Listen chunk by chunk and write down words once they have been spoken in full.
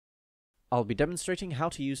I'll be demonstrating how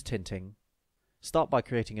to use tinting. Start by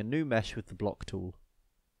creating a new mesh with the block tool.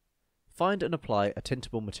 Find and apply a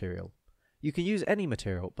tintable material. You can use any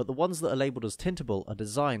material, but the ones that are labelled as tintable are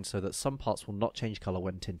designed so that some parts will not change colour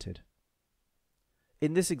when tinted.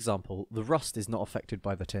 In this example, the rust is not affected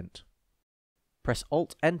by the tint. Press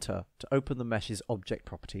Alt-Enter to open the mesh's object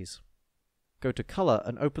properties. Go to Colour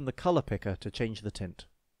and open the Colour Picker to change the tint.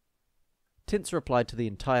 Tints are applied to the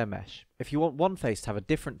entire mesh. If you want one face to have a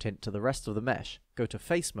different tint to the rest of the mesh, go to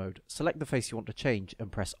Face Mode, select the face you want to change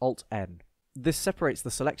and press Alt-N. This separates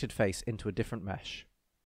the selected face into a different mesh.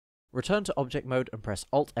 Return to Object Mode and press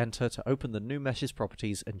Alt-Enter to open the new mesh's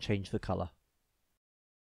properties and change the colour.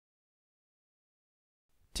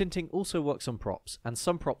 Tinting also works on props, and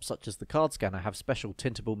some props such as the card scanner have special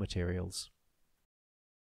tintable materials.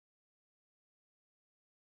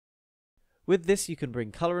 With this you can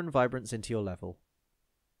bring colour and vibrance into your level.